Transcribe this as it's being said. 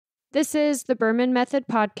This is the Berman Method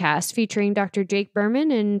podcast featuring Dr. Jake Berman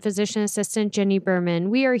and physician assistant Jenni Berman.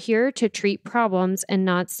 We are here to treat problems and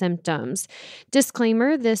not symptoms.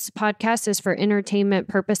 Disclaimer, this podcast is for entertainment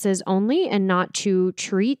purposes only and not to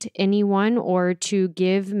treat anyone or to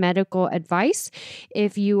give medical advice.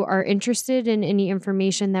 If you are interested in any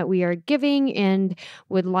information that we are giving and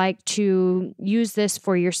would like to use this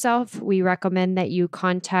for yourself, we recommend that you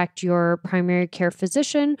contact your primary care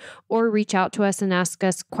physician or reach out to us and ask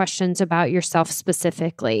us questions about yourself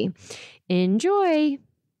specifically. Enjoy.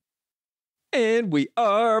 And we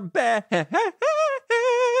are back.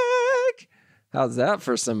 How's that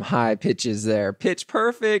for some high pitches there? Pitch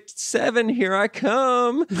perfect. 7, here I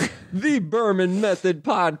come. The Berman Method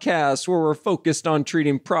podcast, where we're focused on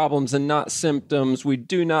treating problems and not symptoms. We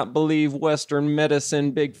do not believe Western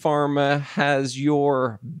medicine, Big Pharma, has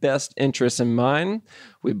your best interests in mind.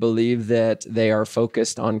 We believe that they are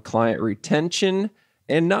focused on client retention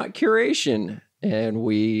and not curation. And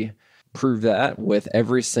we prove that with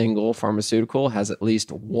every single pharmaceutical has at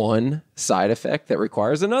least one side effect that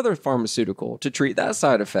requires another pharmaceutical to treat that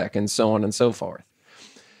side effect, and so on and so forth.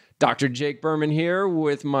 Dr. Jake Berman here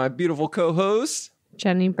with my beautiful co-host,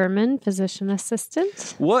 Jenni Berman, physician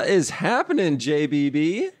assistant. What is happening,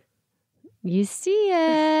 JBB? You see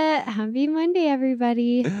it. Happy Monday,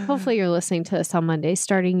 everybody. Hopefully you're listening to this on Monday,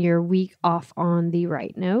 starting your week off on the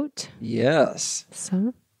right note. Yes.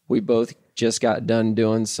 So we both just got done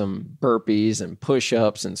doing some burpees and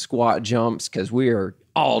push-ups and squat jumps because we are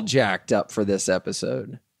all jacked up for this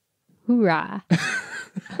episode. Hoorah.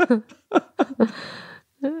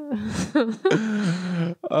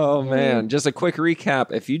 Oh, man. Just a quick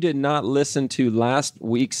recap. If you did not listen to last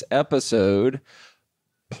week's episode,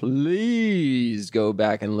 please go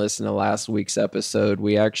back and listen to last week's episode.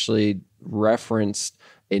 We actually referenced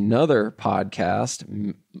another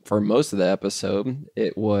podcast for most of the episode.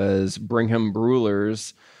 It was Bring Him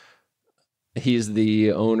Brulers. He's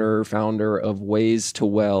the owner, founder of Ways to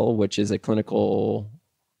Well, which is a clinical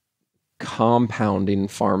compounding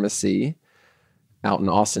pharmacy out in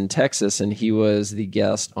Austin, Texas, and he was the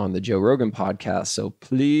guest on the Joe Rogan podcast. So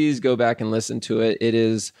please go back and listen to it. It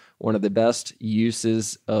is one of the best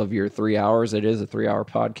uses of your 3 hours. It is a 3-hour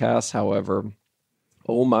podcast. However,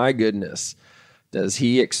 oh my goodness, does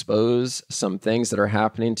he expose some things that are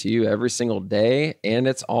happening to you every single day? And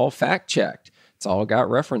it's all fact-checked. It's all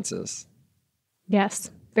got references.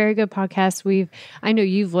 Yes, very good podcast. I know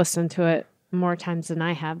you've listened to it more times than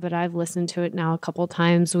I have, but I've listened to it now a couple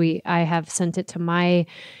times. I have sent it to my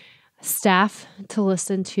staff to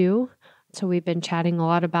listen to. So we've been chatting a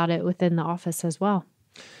lot about it within the office as well.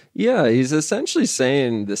 Yeah, he's essentially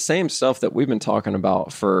saying the same stuff that we've been talking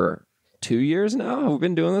about for 2 years now. We've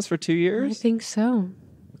been doing this for 2 years. I think so.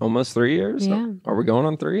 Almost 3 years. Yeah. Are we going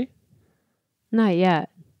on 3? Not yet,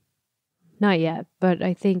 but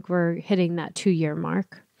I think we're hitting that 2-year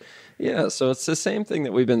mark. Yeah, so it's the same thing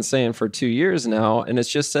that we've been saying for 2 years now, and it's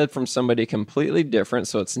just said from somebody completely different,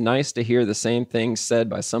 so it's nice to hear the same thing said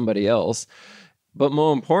by somebody else. But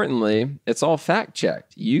more importantly, it's all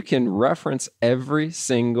fact-checked. You can reference every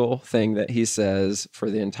single thing that he says for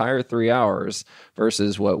the entire 3 hours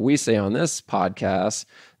versus what we say on this podcast.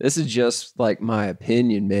 This is just like my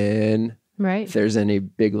opinion, man. Right. If there's any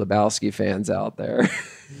Big Lebowski fans out there.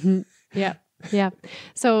 Yeah.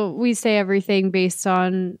 So we say everything based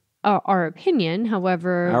on our opinion,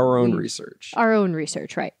 however... Our own research. Our own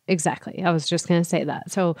research, right. Exactly. I was just going to say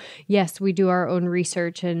that. So yes, we do our own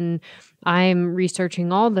research, and I'm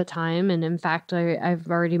researching all the time. And in fact, I've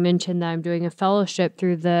already mentioned that I'm doing a fellowship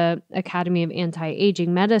through the Academy of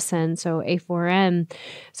Anti-Aging Medicine, so A4M.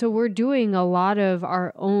 So we're doing a lot of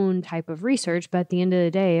our own type of research, but at the end of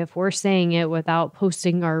the day, if we're saying it without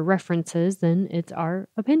posting our references, then it's our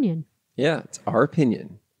opinion. Yeah, it's our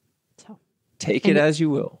opinion. So take it as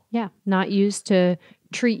you will. Yeah, not used to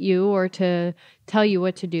treat you or to tell you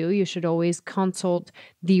what to do. You should always consult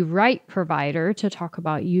the right provider to talk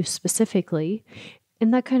about you specifically.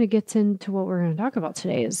 And that kind of gets into what we're going to talk about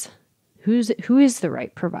today is who is the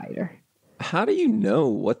right provider? How do you know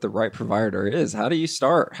what the right provider is? How do you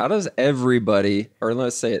start? How does everybody, or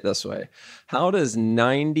let's say it this way, how does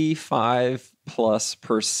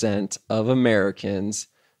 95+% of Americans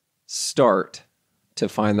start to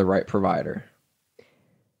find the right provider?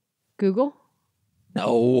 Google?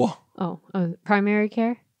 No. Oh, primary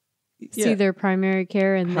care? Yeah. See their primary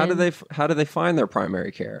care and how do they find their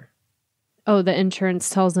primary care? Oh, the insurance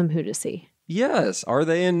tells them who to see. Yes. Are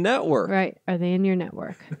they in network? Right. Are they in your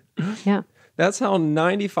network? Yeah. That's how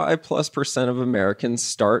 95+% of Americans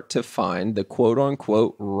start to find the quote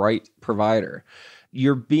unquote right provider.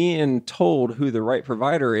 You're being told who the right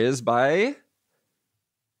provider is by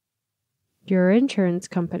Your insurance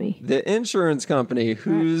company. The insurance company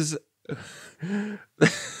who's...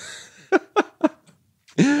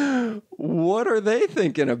 What are they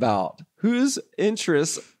thinking about? Whose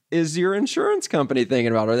interests is your insurance company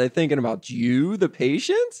thinking about? Are they thinking about you, the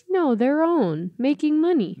patient? No, their own, making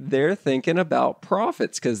money. They're thinking about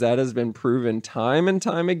profits, because that has been proven time and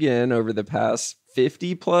time again over the past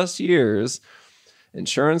 50 plus years.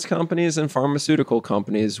 Insurance companies and pharmaceutical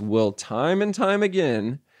companies will time and time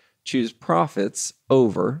again choose profits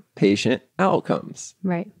over patient outcomes.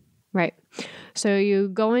 Right. So you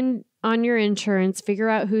go in on your insurance, figure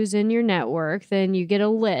out who's in your network, then you get a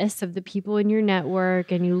list of the people in your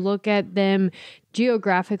network and you look at them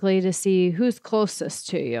geographically to see who's closest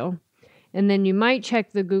to you. And then you might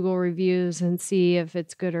check the Google reviews and see if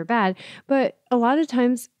it's good or bad. But a lot of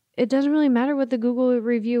times it doesn't really matter what the Google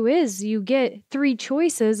review is. You get 3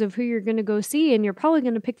 choices of who you're going to go see, and you're probably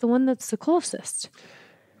going to pick the one that's the closest.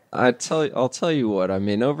 I'll tell you what, I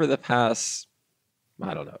mean, over the past,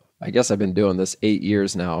 I don't know, I guess I've been doing this 8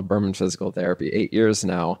 years now, Berman Physical Therapy, 8 years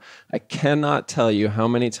now. I cannot tell you how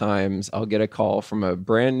many times I'll get a call from a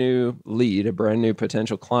brand new lead, a brand new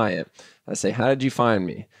potential client. I say, how did you find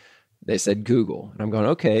me? They said Google. And I'm going,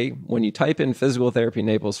 okay, when you type in physical therapy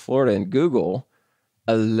Naples, Florida in Google,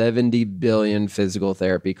 11 billion physical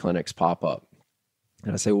therapy clinics pop up.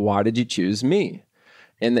 And I say, why did you choose me?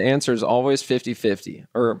 And the answer is always 50-50,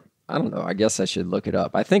 or I don't know. I guess I should look it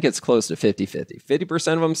up. I think it's close to 50-50.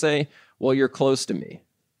 50% of them say, well, you're close to me.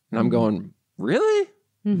 And I'm going, really?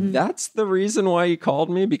 Mm-hmm. That's the reason why you called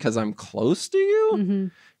me? Because I'm close to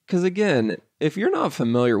you? Because again, if you're not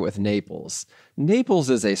familiar with Naples, Naples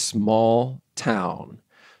is a small town.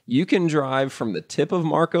 You can drive from the tip of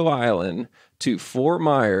Marco Island to Fort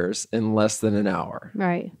Myers in less than an hour.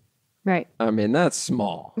 Right. I mean, that's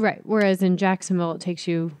small. Right. Whereas in Jacksonville, it takes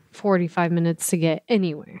you 45 minutes to get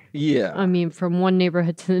anywhere. Yeah. I mean, from one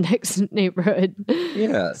neighborhood to the next neighborhood.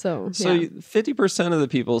 Yeah. So 50% of the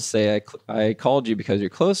people say, I called you because you're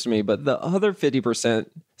close to me. But the other 50%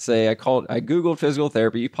 say, I Googled physical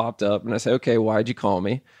therapy, you popped up. And I say, okay, why'd you call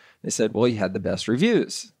me? They said, well, you had the best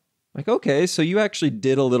reviews. Like, okay, so you actually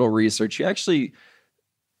did a little research. You actually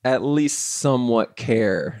at least somewhat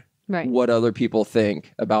care what other people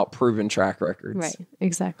think about proven track records. Right.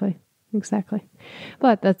 Exactly.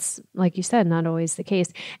 But that's, like you said, not always the case.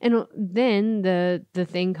 And then the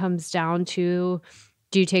thing comes down to,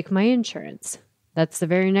 do you take my insurance? That's the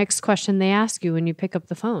very next question they ask you when you pick up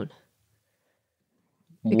the phone.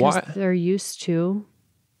 Because they're used to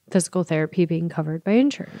physical therapy being covered by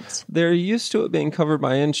insurance. They're used to it being covered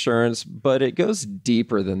by insurance, but it goes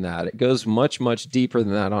deeper than that. It goes much, much deeper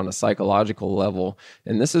than that on a psychological level.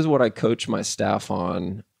 And this is what I coach my staff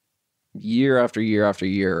on year after year after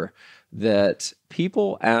year, that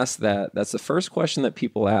people ask that. That's the first question that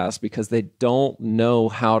people ask because they don't know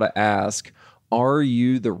how to ask, are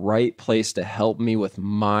you the right place to help me with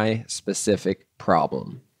my specific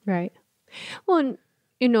problem? Right. Well,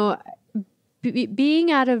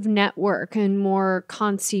 being out of network and more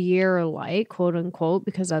concierge-like, quote unquote,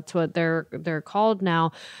 because that's what they're called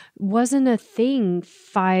now, wasn't a thing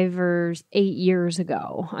 5 or 8 years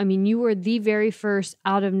ago. I mean, you were the very first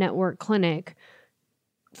out-of-network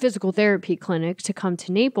physical therapy clinic to come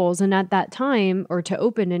to Naples. And at that time, or to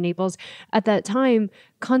open in Naples, at that time,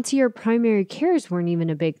 concierge primary cares weren't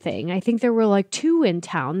even a big thing. I think there were like 2 in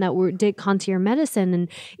town that did concierge medicine. And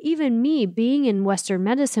even me being in Western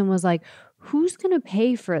medicine was like, who's going to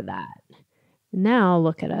pay for that? Now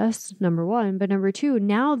look at us, number 1. But number 2,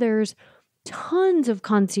 now there's tons of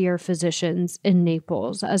concierge physicians in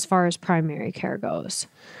Naples as far as primary care goes.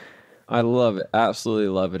 I love it. Absolutely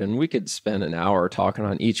love it. And we could spend an hour talking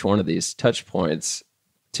on each one of these touch points.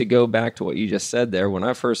 To go back to what you just said there, when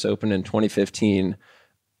I first opened in 2015,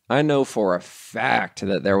 I know for a fact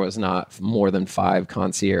that there was not more than 5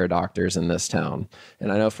 concierge doctors in this town.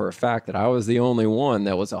 And I know for a fact that I was the only one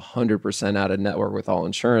that was 100% out of network with all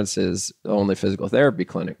insurances, the only physical therapy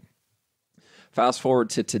clinic. Fast forward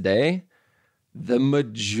to today, the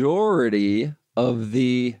majority of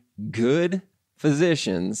the good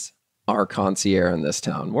physicians are concierge in this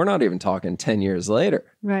town. We're not even talking 10 years later.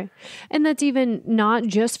 Right. And that's even not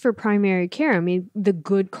just for primary care. I mean, the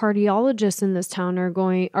good cardiologists in this town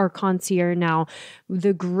are concierge now.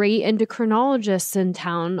 The great endocrinologists in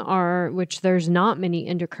town which there's not many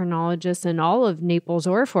endocrinologists in all of Naples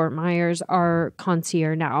or Fort Myers, are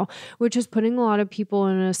concierge now, which is putting a lot of people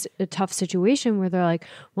in a tough situation where they're like,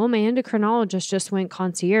 well, my endocrinologist just went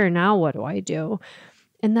concierge. Now what do I do?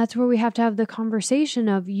 And that's where we have to have the conversation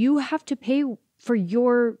of, you have to pay for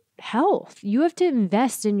your health. You have to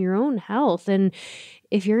invest in your own health. And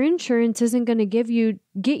if your insurance isn't going to get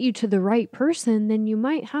you to the right person, then you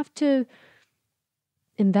might have to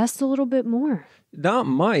invest a little bit more. Not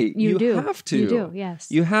might. You have to. You do, yes.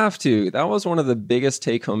 You have to. That was one of the biggest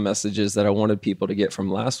take-home messages that I wanted people to get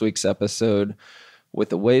from last week's episode with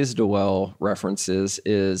the Ways to Well references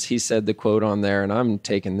is he said the quote on there, and I'm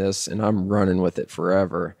taking this and I'm running with it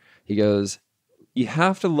forever. He goes, you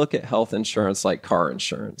have to look at health insurance like car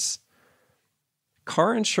insurance.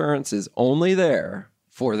 Car insurance is only there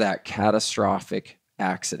for that catastrophic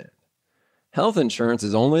accident. Health insurance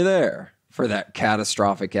is only there for that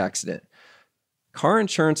catastrophic accident. Car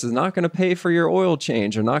insurance is not going to pay for your oil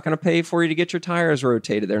change. They're not going to pay for you to get your tires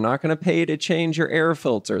rotated. They're not going to pay to change your air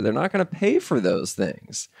filter. They're not going to pay for those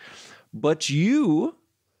things. But you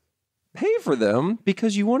pay for them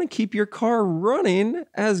because you want to keep your car running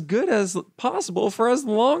as good as possible for as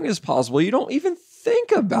long as possible. You don't even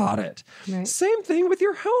think about it. Right. Same thing with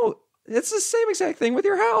your health. It's the same exact thing with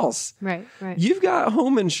your house. Right. You've got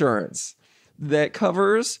home insurance that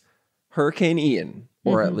covers Hurricane Ian,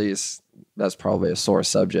 or at least that's probably a sore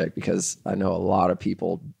subject because I know a lot of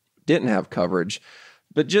people didn't have coverage,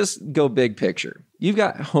 but just go big picture. You've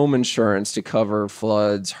got home insurance to cover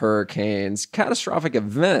floods, hurricanes, catastrophic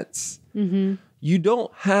events. Mm-hmm. You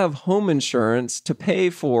don't have home insurance to pay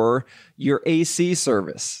for your AC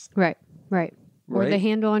service. Right. Or the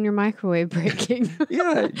handle on your microwave breaking.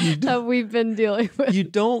 Yeah. That we've been dealing with. You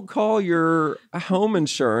don't call your home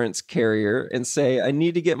insurance carrier and say, I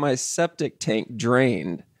need to get my septic tank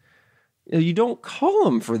drained. You don't call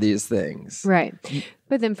them for these things. Right.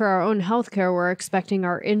 But then for our own healthcare, we're expecting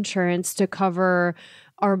our insurance to cover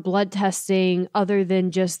our blood testing other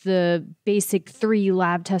than just the basic 3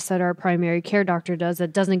 lab tests that our primary care doctor does.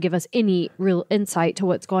 That doesn't give us any real insight to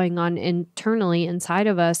what's going on internally inside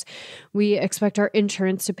of us. We expect our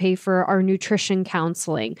insurance to pay for our nutrition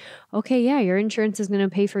counseling. Okay, yeah, your insurance is going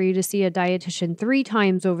to pay for you to see a dietitian 3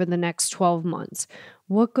 times over the next 12 months.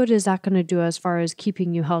 What good is that going to do as far as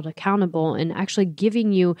keeping you held accountable and actually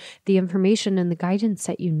giving you the information and the guidance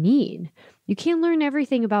that you need? You can't learn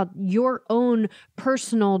everything about your own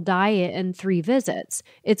personal diet in 3 visits.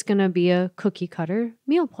 It's going to be a cookie cutter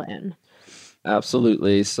meal plan.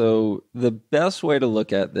 Absolutely. So the best way to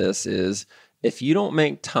look at this is if you don't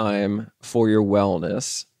make time for your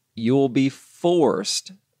wellness, you will be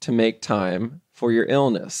forced to make time for your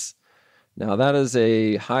illness. Now, that is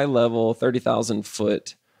a high level, 30,000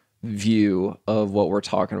 foot view of what we're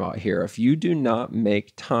talking about here. If you do not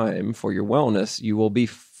make time for your wellness, you will be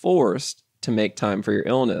forced to make time for your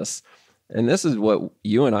illness. And this is what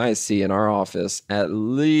you and I see in our office at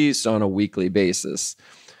least on a weekly basis,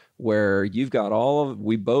 where you've got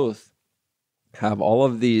we both have all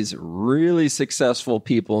of these really successful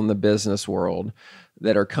people in the business world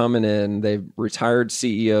that are coming in. They've retired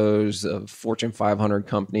CEOs of Fortune 500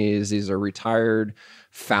 companies. These are retired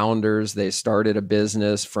founders. They started a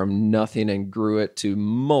business from nothing and grew it to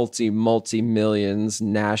multi-millions,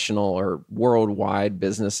 national or worldwide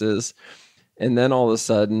businesses. And then all of a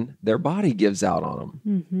sudden, their body gives out on them.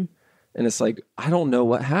 Mm-hmm. And it's like, I don't know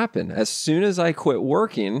what happened. As soon as I quit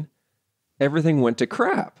working, everything went to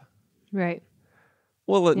crap. Right.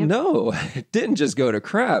 Well, no, it didn't just go to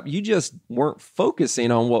crap. You just weren't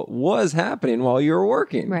focusing on what was happening while you were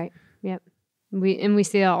working. Right. Yep. We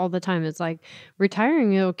see that all the time. It's like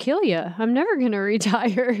retiring will kill you. I'm never going to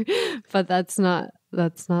retire, but that's not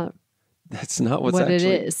what's what actually, it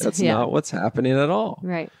is. That's not what's happening at all.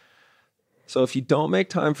 Right. So if you don't make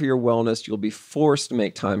time for your wellness, you'll be forced to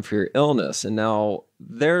make time for your illness. And now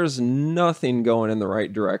there's nothing going in the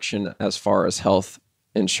right direction as far as health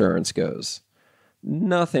insurance goes.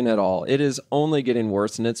 Nothing at all. It is only getting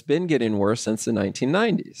worse, and it's been getting worse since the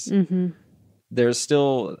 1990s. Mm-hmm.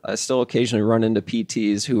 I still occasionally run into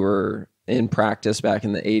PTs who were in practice back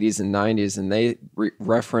in the 80s and 90s, and they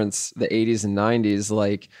reference the 80s and 90s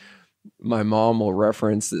like my mom will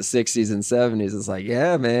reference the 60s and 70s. It's like,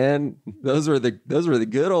 yeah, man, those were the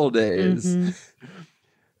good old days. Mm-hmm.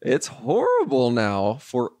 It's horrible now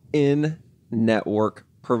for in-network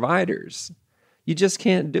providers. You just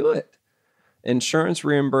can't do it. Insurance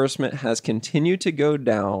reimbursement has continued to go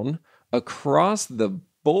down across the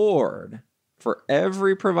board for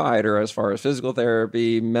every provider as far as physical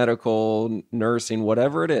therapy, medical, nursing,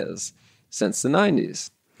 whatever it is, since the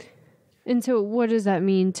 90s. And so what does that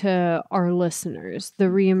mean to our listeners?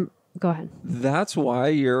 Go ahead. That's why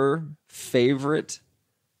your favorite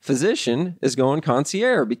physician is going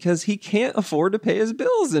concierge, because he can't afford to pay his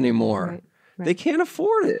bills anymore. They can't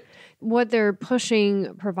afford it. What they're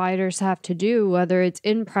pushing providers have to do, whether it's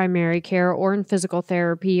in primary care or in physical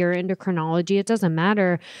therapy or endocrinology, it doesn't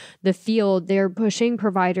matter the field, they're pushing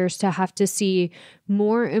providers to have to see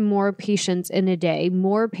more and more patients in a day,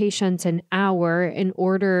 more patients an hour in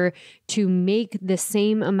order to make the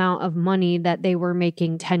same amount of money that they were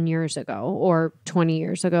making 10 years ago or 20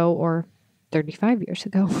 years ago or 35 years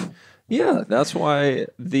ago. Yeah, that's why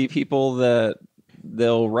the people that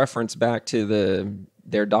they'll reference back to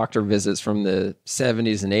their doctor visits from the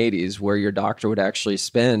 70s and 80s, where your doctor would actually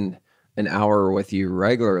spend an hour with you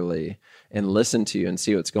regularly and listen to you and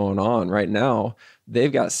see what's going on. Right now,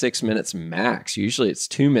 they've got 6 minutes max. Usually it's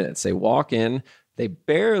 2 minutes. They walk in, they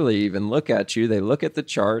barely even look at you. They look at the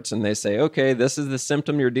charts and they say, okay, this is the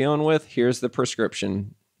symptom you're dealing with. Here's the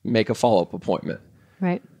prescription. Make a follow-up appointment.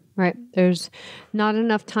 Right. Right. There's not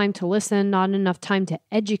enough time to listen, not enough time to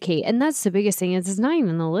educate. And that's the biggest thing is it's not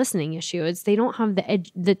even the listening issue. It's they don't have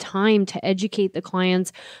the time to educate the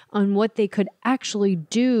clients on what they could actually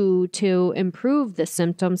do to improve the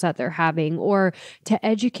symptoms that they're having, or to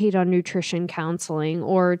educate on nutrition counseling,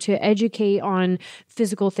 or to educate on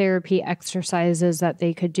physical therapy exercises that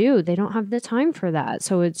they could do. They don't have the time for that.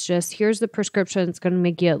 So it's just, here's the prescription. It's going to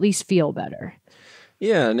make you at least feel better.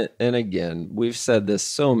 Yeah, and again, we've said this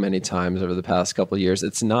so many times over the past couple of years.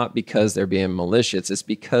 It's not because they're being malicious. It's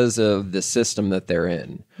because of the system that they're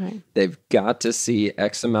in. Right. They've got to see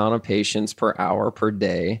X amount of patients per hour per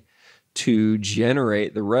day to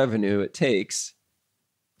generate the revenue it takes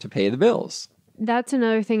to pay the bills. That's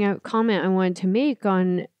another comment I wanted to make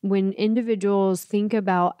on when individuals think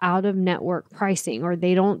about out-of-network pricing or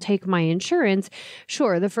they don't take my insurance.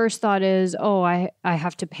 Sure, the first thought is, oh, I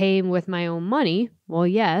have to pay with my own money. Well,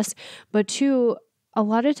 yes. But two, a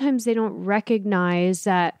lot of times they don't recognize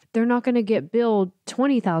that they're not going to get billed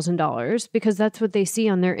 $20,000 because that's what they see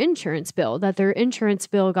on their insurance bill, that their insurance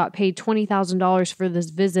bill got paid $20,000 for this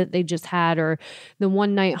visit they just had or the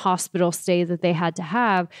one night hospital stay that they had to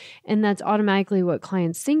have. And that's automatically what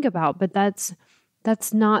clients think about. But that's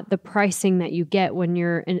not the pricing that you get when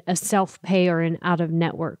you're in a self-pay or an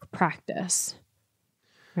out-of-network practice,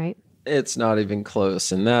 right? It's not even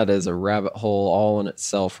close. And that is a rabbit hole all in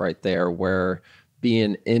itself right there, where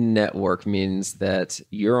being in network means that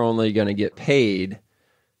you're only going to get paid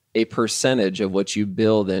a percentage of what you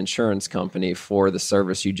bill the insurance company for the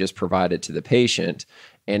service you just provided to the patient.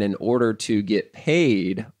 And in order to get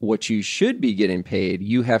paid what you should be getting paid,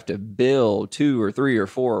 you have to bill 2 or 3 or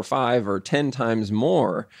 4 or 5 or 10 times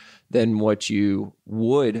more than what you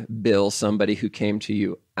would bill somebody who came to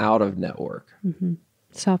you out of network. Mm-hmm.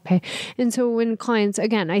 Self-pay. And so when clients,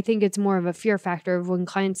 again, I think it's more of a fear factor of when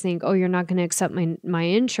clients think, oh, you're not going to accept my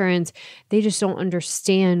insurance, they just don't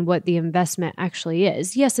understand what the investment actually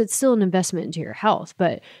is. Yes, it's still an investment into your health,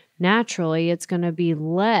 but naturally it's going to be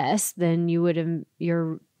less than you would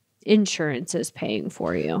your insurance is paying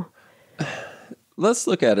for you. Let's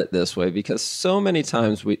look at it this way, because so many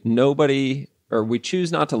times we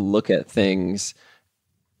choose not to look at things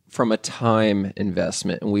from a time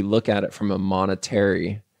investment, and we look at it from a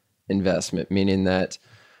monetary investment, meaning that,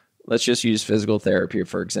 let's just use physical therapy,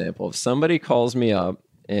 for example. If somebody calls me up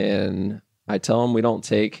and I tell them we don't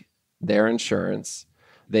take their insurance,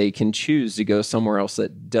 they can choose to go somewhere else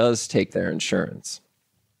that does take their insurance.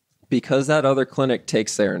 Because that other clinic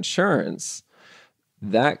takes their insurance,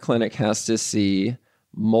 that clinic has to see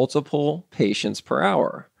multiple patients per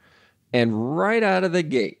hour. And right out of the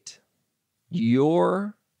gate,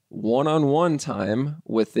 your one-on-one time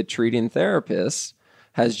with the treating therapist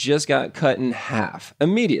has just got cut in half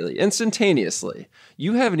immediately, instantaneously.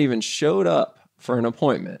 You haven't even showed up for an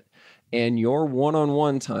appointment, and your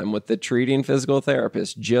one-on-one time with the treating physical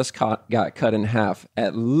therapist just got cut in half,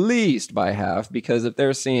 at least by half, because if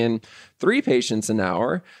they're seeing 3 patients an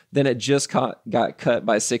hour, then it just got cut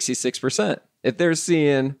by 66%. If they're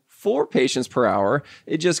seeing 4 patients per hour,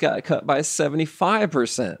 it just got cut by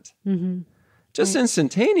 75%. Mm-hmm. Just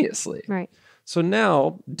instantaneously. Right. So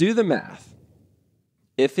now do the math.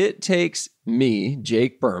 If it takes me,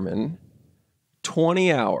 Jake Berman,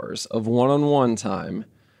 20 hours of one-on-one time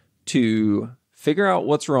to figure out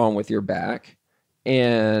what's wrong with your back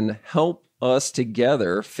and help us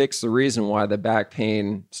together fix the reason why the back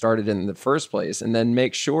pain started in the first place, and then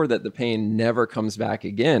make sure that the pain never comes back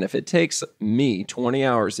again. If it takes me 20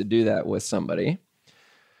 hours to do that with somebody,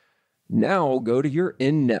 now go to your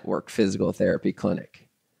in-network physical therapy clinic.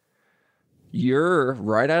 You're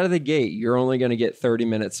right out of the gate, you're only going to get 30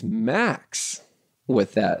 minutes max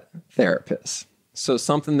with that therapist. So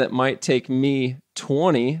something that might take me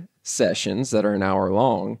 20 sessions that are an hour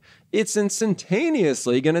long, it's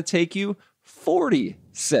instantaneously going to take you 40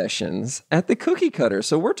 sessions at the cookie cutter.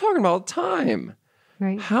 So we're talking about time.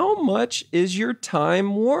 Right. How much is your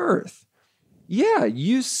time worth? Yeah,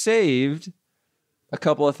 you saved a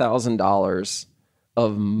couple of $1,000s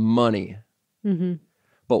of money. Mm-hmm.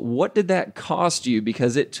 But what did that cost you?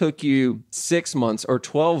 Because it took you 6 months or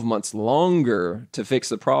 12 months longer to fix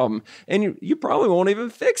the problem. And you probably won't even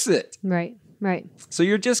fix it. Right. Right. So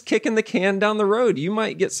you're just kicking the can down the road. You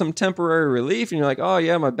might get some temporary relief and you're like, oh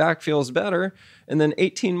yeah, my back feels better. And then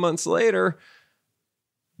 18 months later,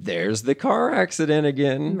 there's the car accident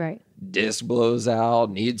again. Right. Disc blows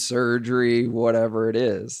out, needs surgery, whatever it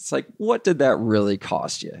is. It's like, what did that really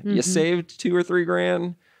cost you? You saved $2 or $3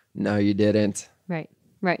 grand? No, you didn't. Right.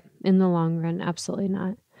 Right. In the long run, absolutely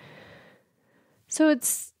not. So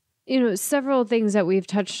it's, several things that we've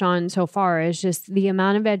touched on so far is just the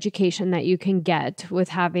amount of education that you can get with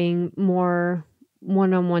having more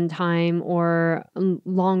one-on-one time or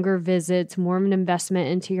longer visits, more of an investment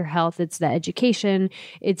into your health. It's the education.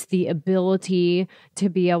 It's the ability to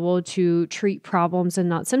be able to treat problems and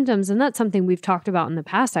not symptoms. And that's something we've talked about in the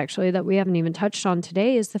past, actually, that we haven't even touched on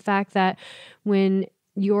today, is the fact that when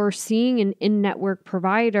you're seeing an in-network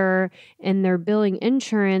provider and they're billing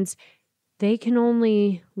insurance, they can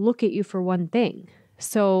only look at you for one thing.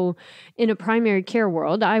 So in a primary care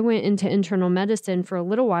world, I went into internal medicine for a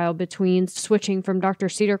little while between switching from Dr.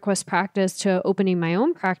 Cedarquist's practice to opening my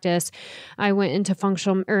own practice. I went into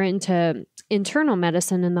into internal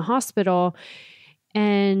medicine in the hospital.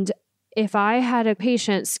 And if I had a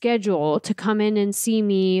patient scheduled to come in and see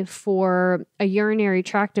me for a urinary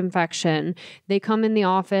tract infection, they come in the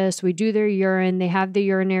office, we do their urine, they have the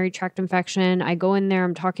urinary tract infection. I go in there,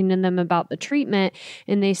 I'm talking to them about the treatment,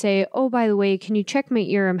 and they say, oh, by the way, can you check my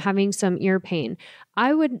ear? I'm having some ear pain.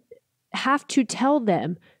 I would have to tell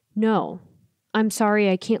them, no, I'm sorry,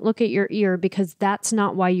 I can't look at your ear because that's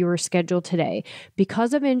not why you were scheduled today.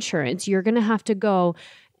 Because of insurance, you're going to have to go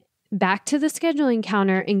back to the scheduling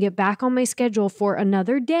counter and get back on my schedule for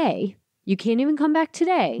another day. You can't even come back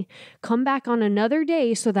today. Come back on another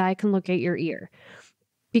day so that I can look at your ear.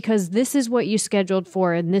 Because this is what you scheduled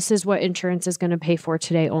for and this is what insurance is going to pay for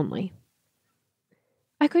today only.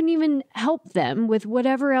 I couldn't even help them with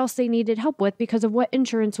whatever else they needed help with because of what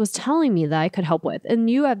insurance was telling me that I could help with.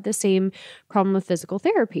 And you have the same problem with physical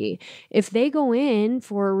therapy. If they go in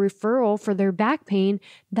for a referral for their back pain,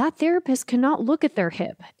 that therapist cannot look at their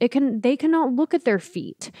hip. They cannot look at their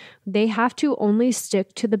feet. They have to only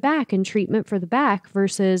stick to the back and treatment for the back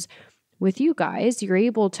versus with you guys, you're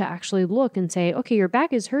able to actually look and say, okay, your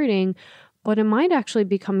back is hurting, but it might actually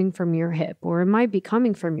be coming from your hip or it might be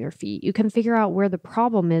coming from your feet. You can figure out where the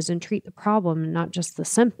problem is and treat the problem and not just the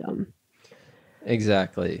symptom.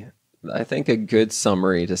 Exactly. I think a good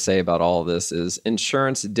summary to say about all of this is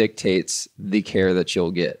insurance dictates the care that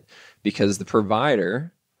you'll get because the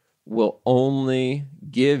provider will only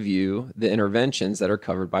give you the interventions that are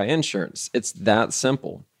covered by insurance. It's that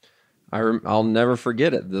simple. I'll never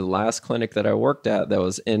forget it. The last clinic that I worked at that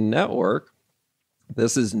was in network,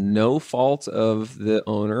 this is no fault of the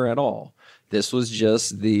owner at all. This was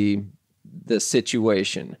just the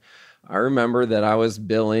situation. I remember that I was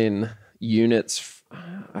billing units.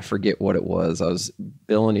 I forget what it was. I was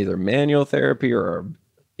billing either manual therapy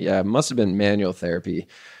it must have been manual therapy.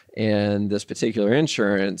 And this particular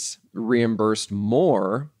insurance reimbursed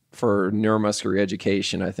more for neuromuscular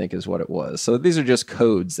education, I think is what it was. So these are just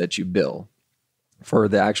codes that you bill for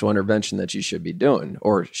the actual intervention that you should be doing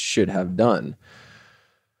or should have done.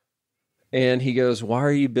 And he goes, why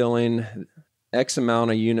are you billing X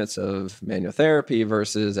amount of units of manual therapy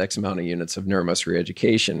versus X amount of units of neuromuscular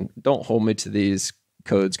education? Don't hold me to these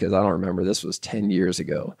codes because I don't remember. This was 10 years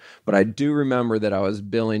ago. But I do remember that I was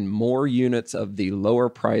billing more units of the lower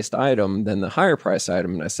priced item than the higher priced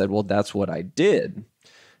item. And I said, well, that's what I did.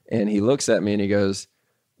 And he looks at me and he goes,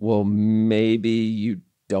 well, maybe you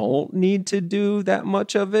don't need to do that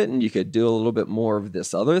much of it and you could do a little bit more of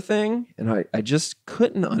this other thing. And I just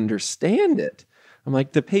couldn't understand it. I'm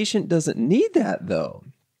like, the patient doesn't need that though.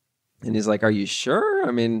 And he's like, are you sure?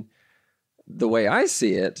 I mean, the way I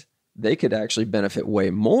see it, they could actually benefit way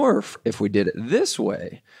more if we did it this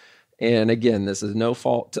way. And again, this is no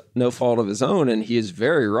fault of his own. And he is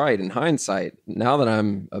very right in hindsight. Now that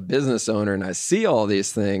I'm a business owner and I see all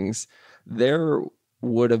these things, there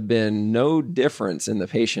would have been no difference in the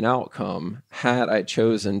patient outcome had I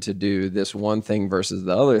chosen to do this one thing versus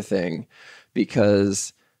the other thing,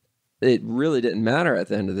 because it really didn't matter at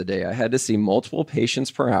the end of the day. I had to see multiple patients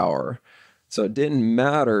per hour. So it didn't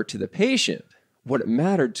matter to the patient. What it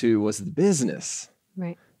mattered to was the business.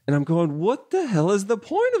 Right. And I'm going, what the hell is the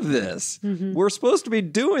point of this? We're supposed to be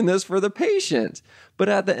doing this for the patient. But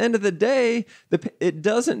at the end of the day, it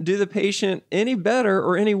doesn't do the patient any better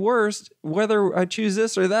or any worse, whether I choose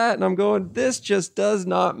this or that. And I'm going, this just does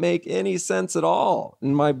not make any sense at all.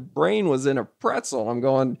 And my brain was in a pretzel. I'm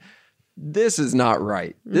going, this is not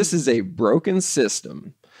right. This is a broken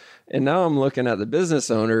system. And now I'm looking at the business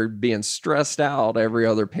owner being stressed out every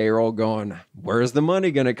other payroll going, where's the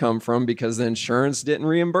money going to come from? Because the insurance didn't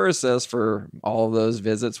reimburse us for all of those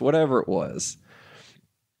visits, whatever it was.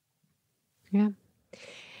 Yeah.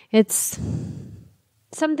 It's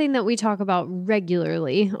something that we talk about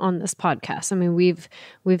regularly on this podcast. I mean, we've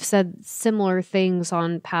said similar things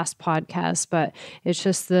on past podcasts, but it's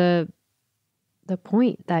just the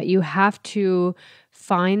point that you have to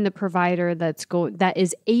find the provider that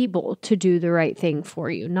is able to do the right thing for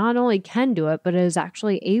you. Not only can do it, but is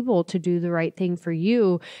actually able to do the right thing for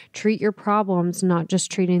you. Treat your problems, not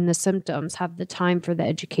just treating the symptoms. Have the time for the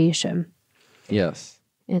education. Yes.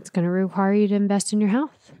 It's going to require you to invest in your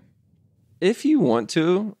health. If you want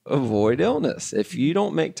to avoid illness, if you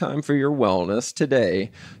don't make time for your wellness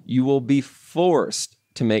today, you will be forced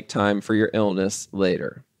to make time for your illness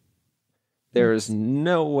later. There is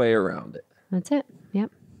no way around it. That's it.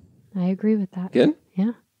 Yep. I agree with that. Good?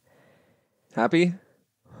 Yeah. Happy?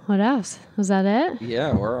 What else? Was that it?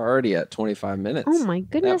 Yeah, we're already at 25 minutes. Oh my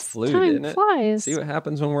goodness. That flew, time didn't it? flies. See what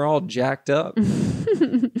happens when we're all jacked up.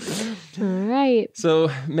 All right.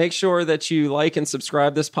 So make sure that you like and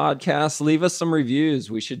subscribe this podcast. Leave us some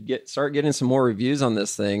reviews. We should start getting some more reviews on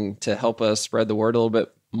this thing to help us spread the word a little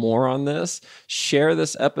bit more on this. Share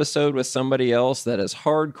this episode with somebody else that is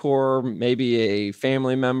hardcore, maybe a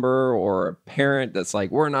family member or a parent that's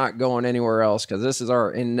like, we're not going anywhere else because this is our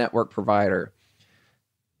in-network provider.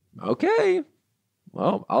 Okay.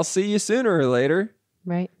 Well, I'll see you sooner or later.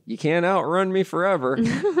 Right. You can't outrun me forever.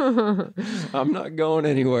 I'm not going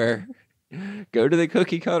anywhere. Go to the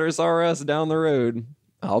Cookie Cutters RS down the road.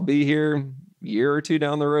 I'll be here a year or two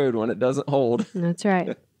down the road when it doesn't hold. That's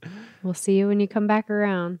right. We'll see you when you come back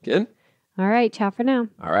around. Good? All right. Ciao for now.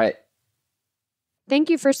 All right. Thank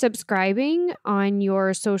you for subscribing on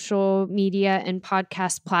your social media and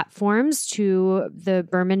podcast platforms to the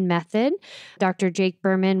Berman Method. Dr. Jake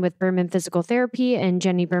Berman with Berman Physical Therapy and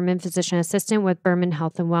Jenni Berman, Physician Assistant with Berman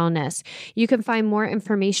Health and Wellness. You can find more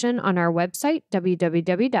information on our website,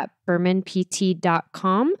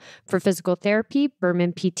 www.bermanpt.com for physical therapy,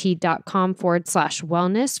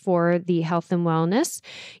 bermanpt.com/wellness for the health and wellness.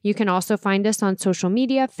 You can also find us on social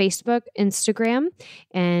media, Facebook, Instagram,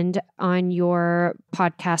 and on your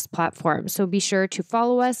podcast platform. So be sure to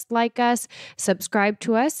follow us, like us, subscribe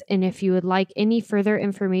to us. And if you would like any further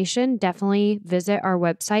information, definitely visit our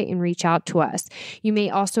website and reach out to us. You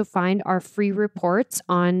may also find our free reports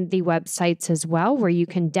on the websites as well, where you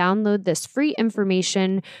can download this free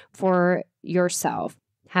information for yourself.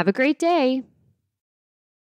 Have a great day.